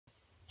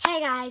Hey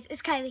guys,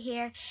 it's Kylie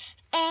here,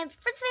 and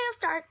before this video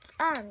starts,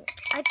 I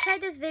tried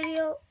this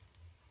video.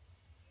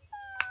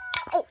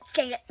 Oh,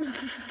 dang it!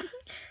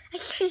 I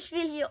tried this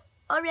video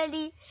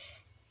already,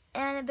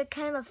 and it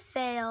became a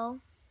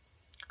fail.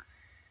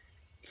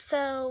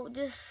 So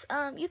just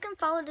you can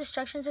follow the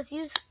instructions. Just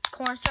use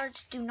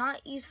cornstarch. Do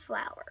not use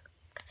flour,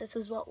 because this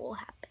is what will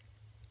happen.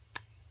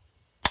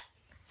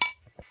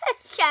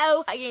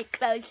 So I didn't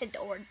close the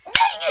door.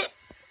 Dang it!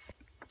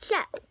 So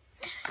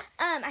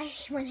I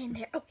just went in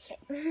there. Oh shit.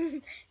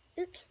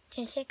 Oops,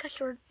 didn't say a cuss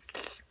word.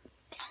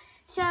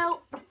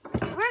 So, we're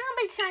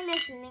gonna be trying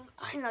listening.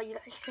 I know you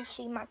guys can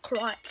see my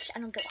crotch. I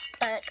don't give a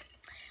fuck.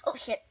 Oh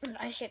shit,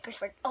 I said a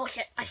cuss word. Oh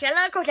shit, I said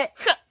a cuss word.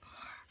 Shit.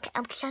 Okay,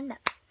 I'm shutting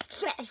up.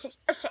 Shit, I said,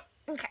 oh shit,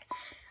 okay.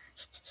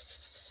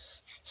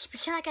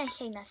 Pretend like I didn't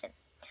say nothing.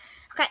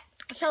 Okay,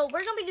 so we're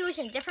gonna be doing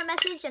some different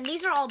methods, and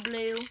these are all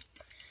blue.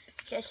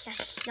 I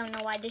just don't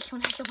know why this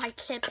one has a white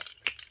tip.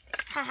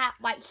 Haha,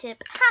 white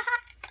tip. Haha.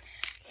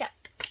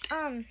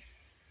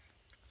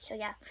 So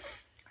yeah.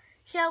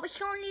 So what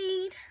you'll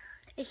need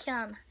is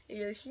some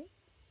lotion.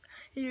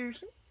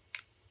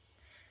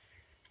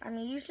 I'm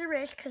gonna use the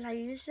rest because I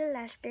used the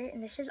last bit,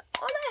 and this is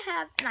all I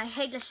have. And I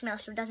hate the smell,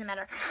 so it doesn't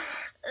matter.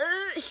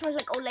 It smells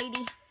like Old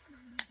Lady.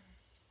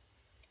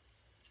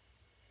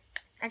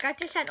 I got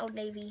this at Old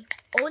Navy.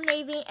 Old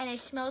Navy, and it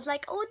smells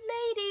like Old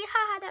Lady.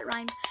 Haha, that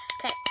rhymed.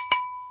 Okay.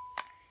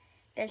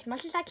 Get as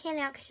much as I can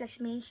out, because this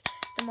means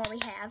the more we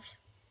have.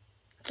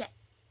 Okay.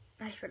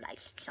 I just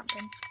realized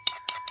something.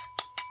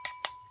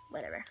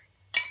 Whatever.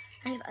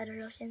 I have other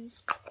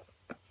lotions.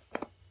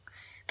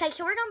 Okay,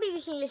 so we're going to be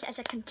using this as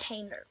a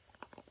container.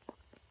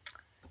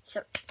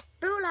 So,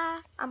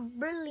 Brula, I'm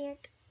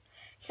brilliant.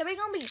 So we're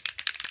going to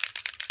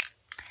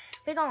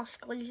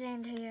squeeze it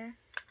into here.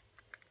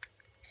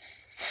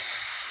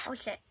 Oh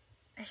shit.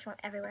 I just went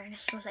everywhere, and it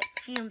smells like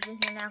fumes in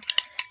here now.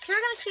 So we're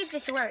going to see if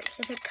this works,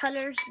 if it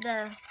colors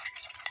the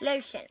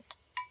lotion.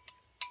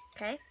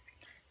 Okay?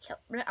 So,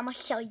 I'm going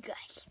to show you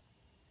guys.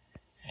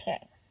 Okay.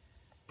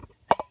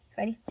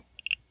 Ready?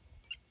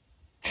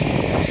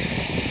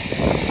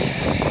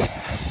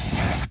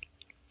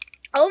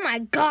 Oh my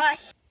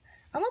gosh!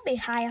 I'm gonna be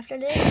high after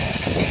this.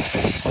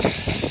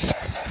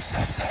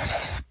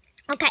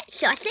 Okay,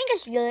 so I think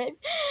it's good.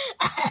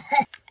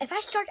 If I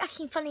start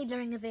acting funny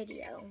during the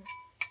video,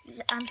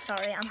 I'm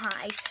sorry, I'm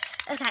high.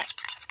 Okay,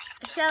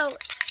 so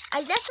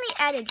I definitely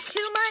added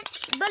too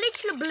much, but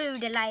it's the blue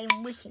that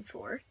I'm wishing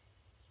for.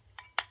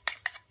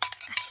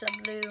 That's the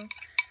blue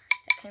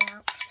that came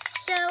out.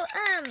 So,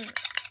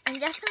 I'm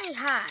definitely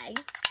high.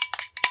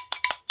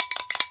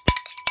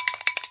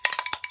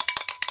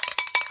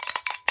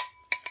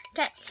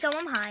 Okay, so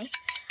I'm high.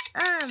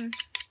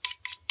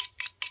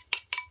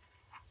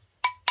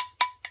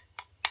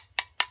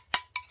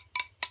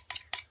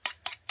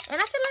 And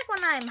I feel like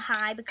when I'm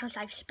high, because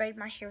I've sprayed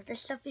my hair with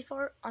this stuff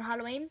before on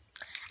Halloween,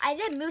 I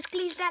did Moose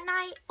Glees that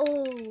night.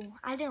 Oh,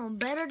 I did them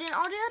better than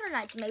all the other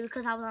nights, maybe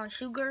because I was on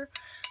sugar,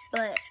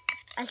 but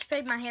I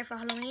sprayed my hair for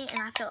Halloween,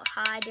 and I felt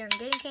high during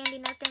getting candy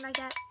and everything like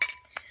that.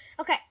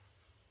 Okay,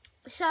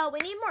 so we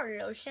need more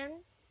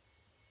lotion.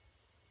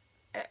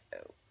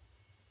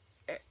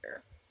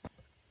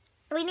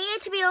 We need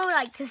it to be able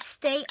to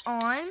stay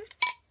on.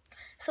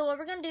 So what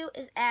we're gonna do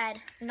is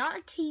add not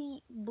a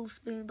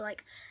tablespoon, but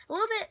like a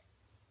little bit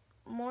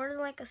more than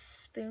like a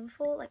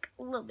spoonful, like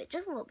a little bit,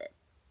 just a little bit,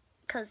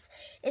 because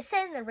it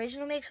said in the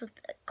original mix with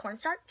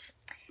cornstarch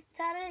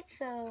to add it.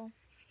 So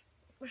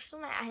we're still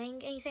not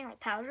adding anything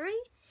like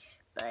powdery,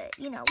 but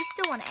you know, we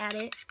still want to add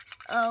it.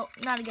 Oh,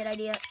 not a good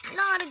idea.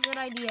 Not a good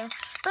idea.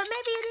 But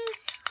maybe it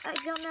is. I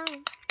don't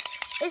know.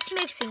 It's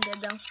mixing good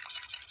though.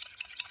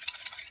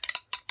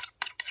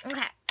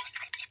 Okay.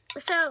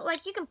 So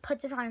like you can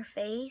put this on your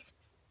face,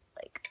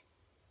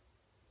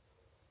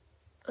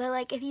 but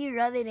like if you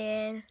rub it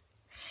in,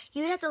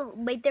 you would have to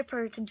wait there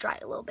for it to dry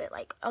a little bit,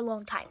 like a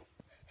long time.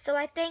 So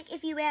I think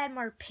if you add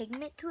more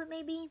pigment to it,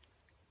 maybe.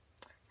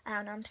 I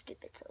don't know, I'm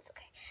stupid, so it's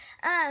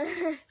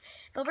okay.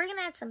 But we're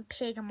gonna add some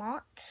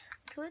pigment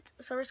to it.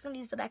 So we're just gonna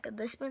use the back of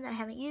this spoon that I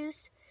haven't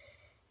used,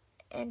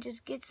 and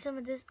just get some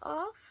of this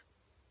off.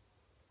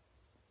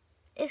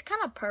 It's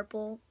kind of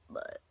purple,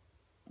 but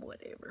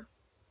whatever.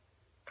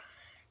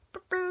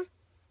 Purple.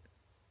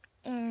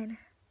 And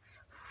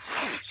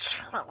just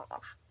gonna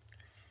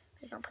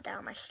put that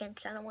on my skin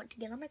because I don't want it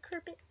to get on my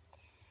carpet.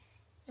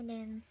 And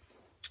then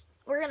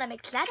we're gonna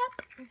mix that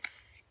up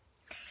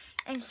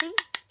and see.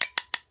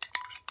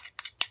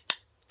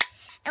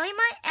 And we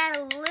might add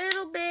a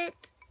little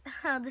bit.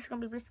 Oh, this is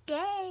gonna be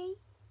risque,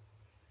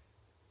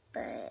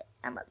 but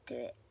I'm up to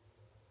it.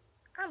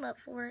 I'm up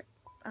for it.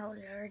 Oh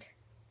Lord.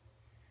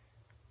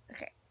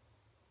 Okay.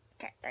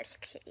 Okay, let's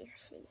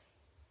see.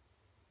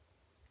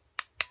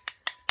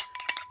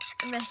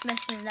 I'm just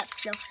messing it up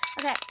still.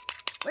 Okay,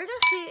 we're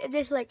gonna see if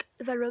this,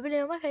 if I rub it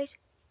in on my face,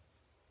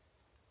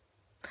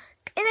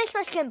 it makes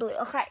my skin blue.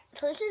 Okay,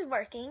 so this is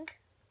working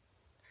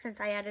since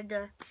I added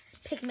the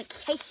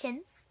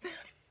pigmentation.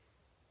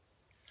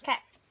 Okay,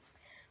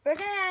 we're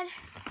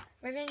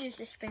gonna use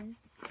this spoon,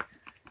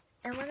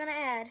 and we're gonna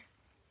add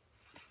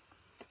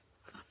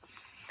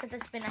Because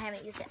it's been, I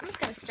haven't used it. I'm just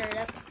going to stir it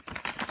up.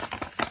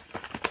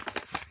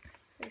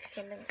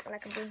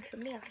 Like I'm doing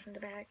something else in the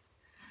bag.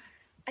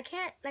 I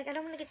can't, like, I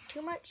don't want to get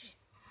too much.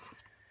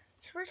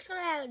 So we're just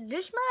going to add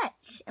this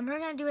much. And we're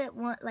going to do it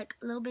one, like,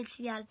 a little bit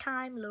seeds at a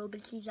time, I'm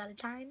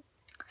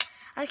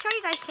sure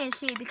you guys can't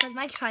see it because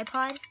my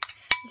tripod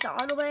is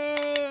all the way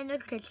in the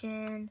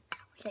kitchen.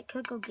 Which I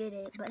could go get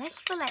it, but I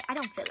just feel like, I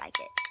don't feel like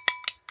it.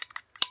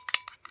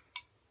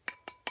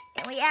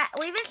 And we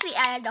eventually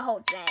added the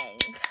whole thing.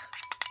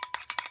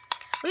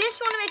 We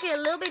just want to make it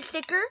a little bit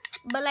thicker,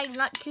 but like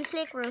not too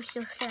thick where it'll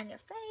still sit on your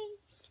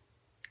face.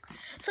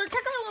 So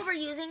technically what we're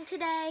using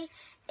today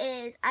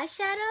is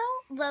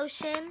eyeshadow,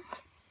 lotion,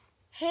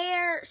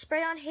 hair,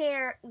 spray on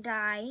hair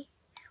dye,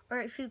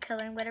 or food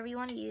coloring, whatever you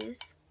want to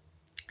use.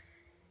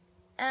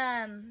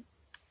 And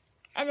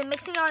then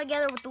mixing it all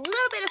together with a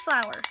little bit of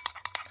flour.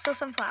 So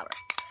some flour.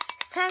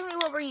 It's technically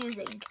what we're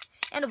using.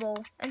 And a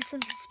bowl and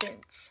some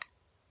spoons.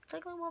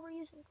 Technically what we're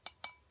using.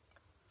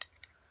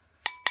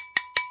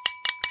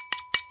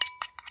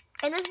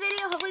 In this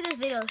video, hopefully this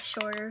video is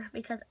shorter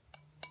because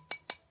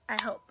I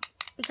hope.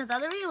 Because the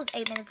other video was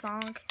 8 minutes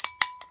long.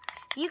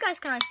 You guys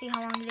can already see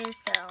how long it is,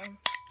 so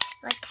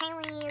like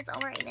Kylie, it's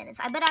over 8 minutes.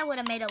 I bet I would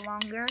have made it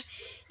longer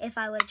if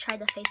I would have tried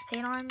the face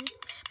paint on.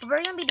 But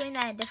we're gonna be doing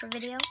that in a different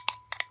video.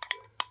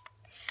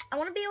 I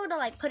want to be able to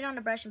like put it on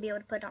the brush and be able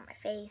to put it on my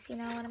face. You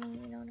know what I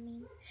mean? You know what I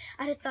mean?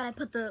 I just thought I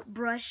put the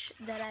brush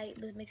that I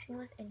was mixing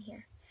with in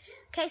here.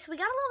 Okay, so we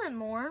got a little bit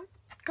more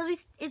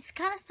because it's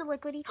kind of still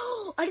liquidy.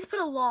 Oh, I just put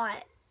a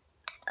lot.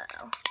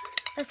 Uh-oh.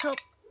 Let's hope.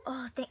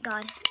 Oh, thank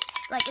God.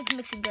 Like, it's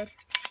mixing good.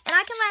 And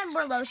I can add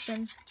more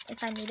lotion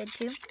if I needed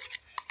to.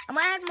 I'm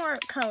going to add more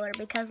color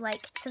because,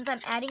 like, since I'm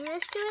adding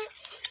this to it,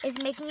 it's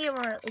making it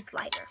where it's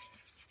lighter.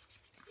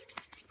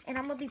 And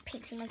I'm going to be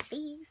painting my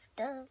face,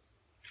 duh.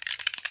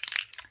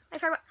 I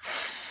don't know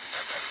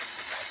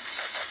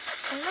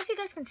if you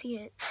guys can see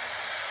it.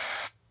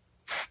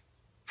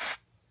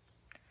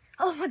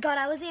 Oh my God,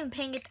 I wasn't even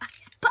paying it. I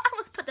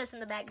almost put this in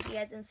the bag if you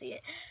guys didn't see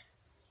it.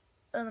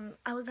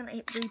 I was gonna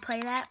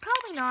replay that.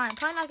 Probably not. I'm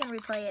probably not gonna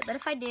replay it. But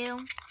if I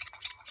do,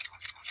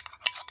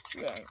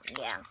 then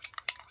yeah.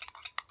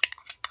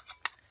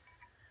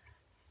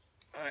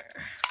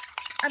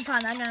 I'm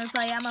probably not gonna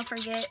replay it. I'm gonna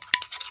forget.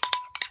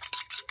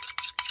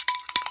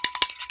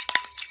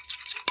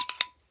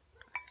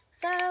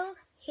 So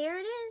here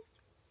it is.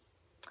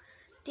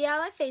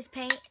 DIY face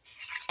paint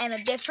and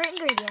a different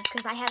ingredients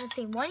because I haven't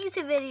seen one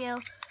YouTube video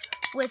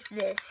with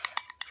this.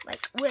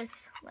 Like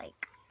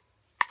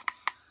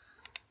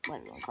what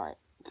do you want to call it?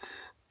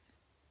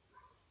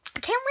 I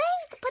can't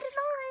wait to put it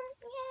on.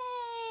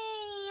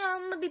 Yay!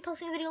 I'm going to be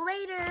posting a video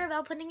later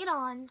about putting it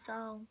on.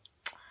 So,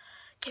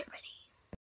 get ready.